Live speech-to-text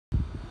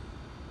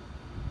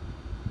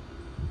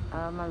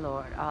Oh my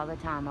Lord, all the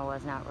time I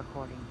was not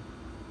recording.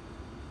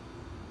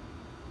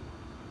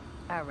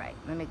 All right,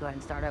 let me go ahead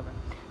and start over.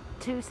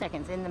 2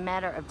 seconds, in the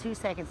matter of 2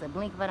 seconds, a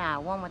blink of an eye,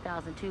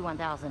 1,000,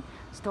 1,000,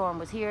 storm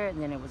was here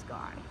and then it was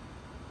gone.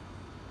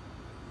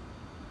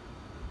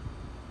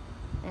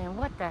 And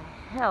what the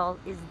hell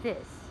is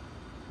this?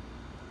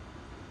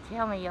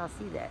 Tell me y'all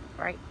see that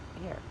right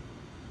here,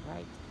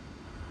 right?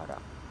 Hold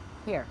on,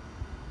 here.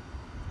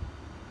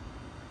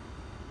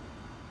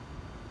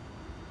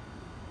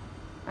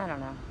 I don't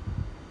know.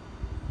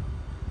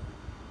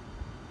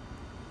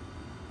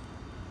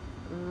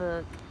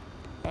 Look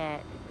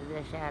at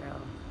the shadow.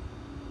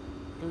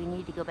 Do we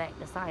need to go back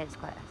to science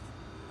class?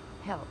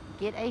 Hell,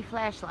 get a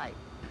flashlight.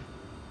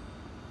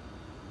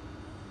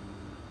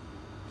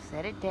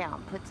 Set it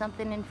down. Put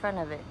something in front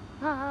of it.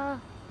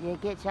 You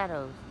get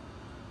shadows.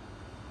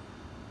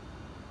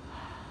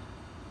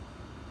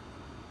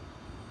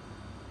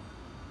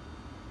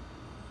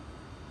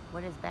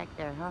 What is back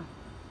there, huh?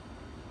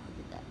 Look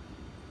at that.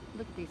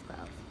 Look at these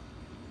clouds.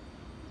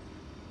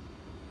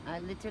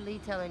 I'm literally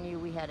telling you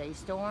we had a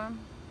storm,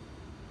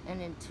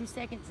 and in 2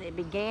 seconds it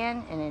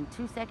began, and in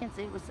 2 seconds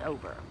it was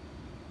over.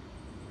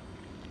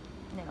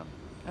 No.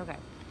 Okay.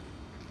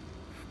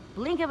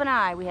 Blink of an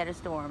eye, we had a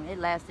storm. It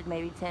lasted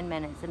maybe 10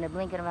 minutes. In the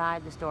blink of an eye,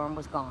 the storm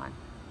was gone.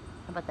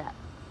 How about that?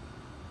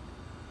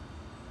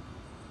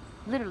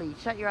 Literally,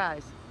 shut your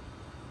eyes.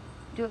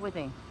 Do it with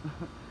me.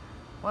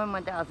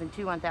 1,000,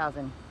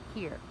 1,000.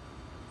 Here.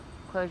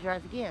 Close your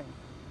eyes again.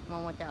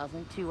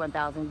 1,000,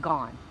 1,000.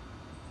 Gone.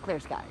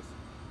 Clear skies.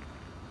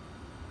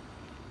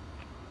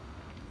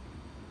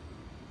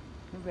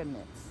 The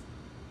remnants.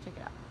 Check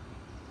it out.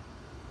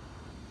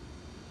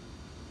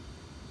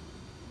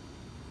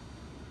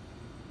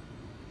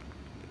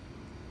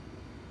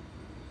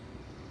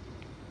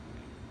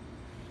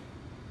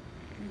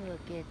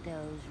 Look at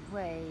those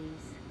rays.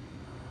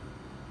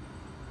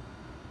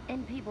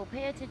 And people,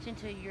 pay attention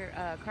to your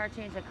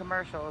cartoons and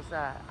commercials.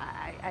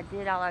 I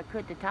did all I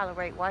could to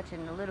tolerate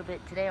watching a little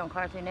bit today on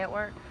Cartoon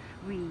Network.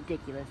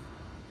 Ridiculous.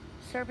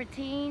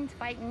 Serpentines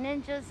fighting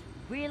ninjas?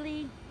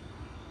 Really?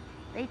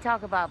 They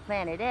talk about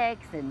Planet X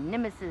and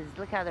Nemesis.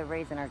 Look how they're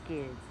raising our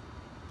kids.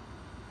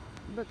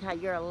 Look how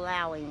you're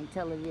allowing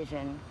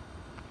television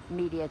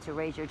media to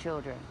raise your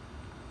children.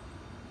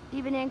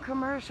 Even in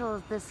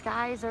commercials, the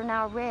skies are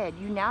now red.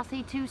 You now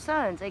see two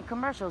suns in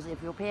commercials.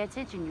 If you'll pay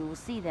attention, you will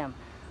see them.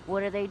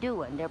 What are they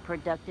doing? They're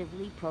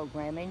productively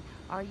programming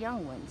our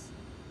young ones.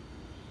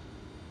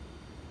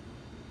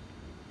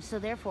 So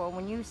therefore,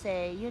 when you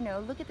say, you know,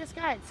 look at the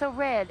sky, it's so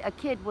red, a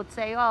kid would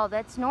say, oh,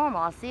 that's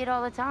normal. I see it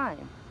all the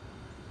time.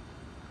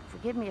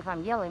 Forgive me if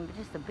I'm yelling, but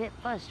just a bit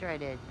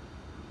frustrated.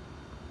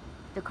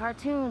 The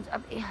cartoons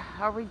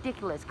are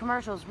ridiculous.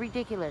 Commercials,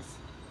 ridiculous.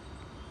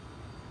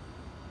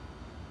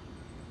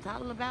 It's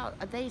all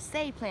about, they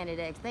say Planet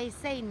X, they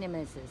say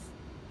Nemesis.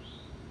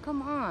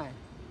 Come on.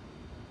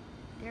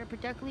 They're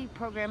productively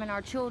programming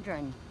our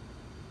children.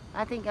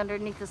 I think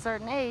underneath a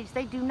certain age,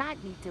 they do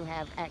not need to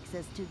have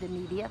access to the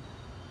media.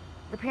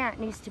 The parent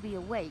needs to be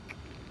awake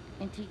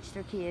and teach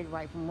their kid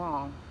right from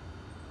wrong.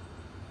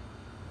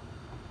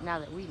 Now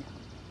that we know.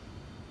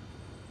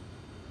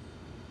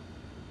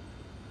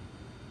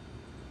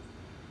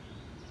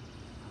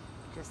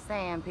 Just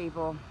saying,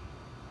 people,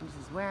 this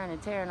is wearing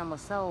and tearing on my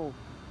soul.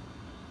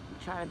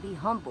 I'm trying to be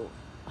humble.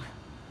 At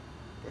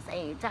the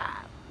same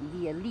time,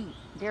 the elite,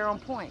 they're on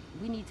point.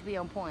 We need to be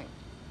on point.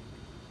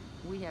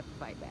 We have to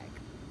fight back.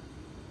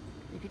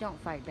 If you don't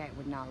fight back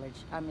with knowledge,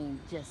 I mean,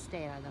 just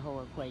stay out of the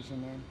whole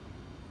equation then.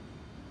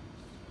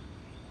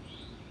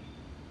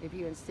 If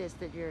you insist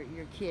that your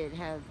kid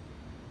have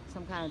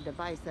some kind of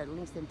device that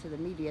links them to the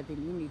media, then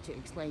you need to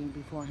explain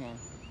beforehand.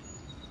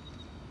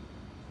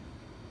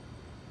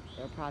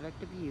 They're a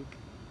product of you.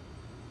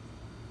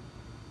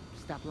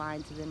 Stop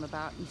lying to them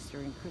about Easter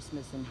and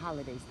Christmas and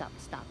holidays. Stop,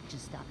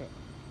 just stop it.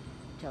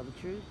 Tell the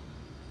truth,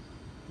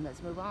 and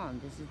let's move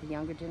on. This is the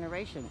younger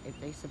generation. If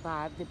they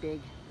survive the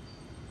big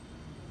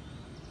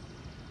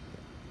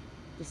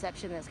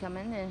deception that's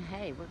coming, then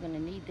hey, we're gonna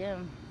need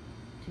them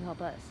to help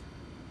us.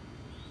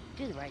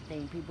 Do the right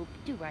thing, people.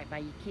 Do right by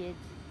your kids.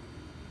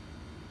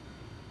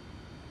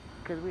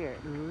 Because we are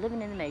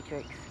living in the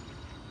Matrix.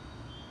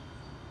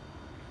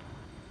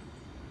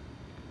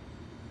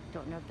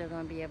 Don't know if they're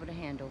gonna be able to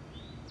handle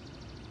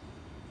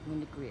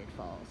when the grid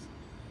falls.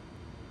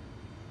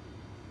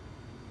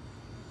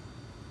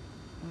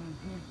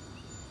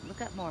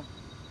 Look up more.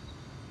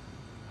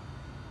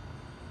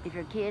 If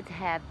your kids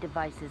have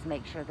devices,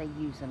 make sure they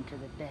use them to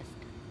the best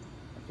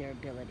of their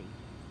ability.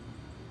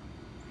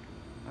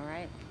 All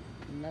right?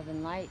 Love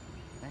and light.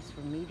 That's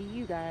from me to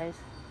you guys.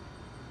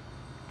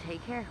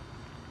 Take care.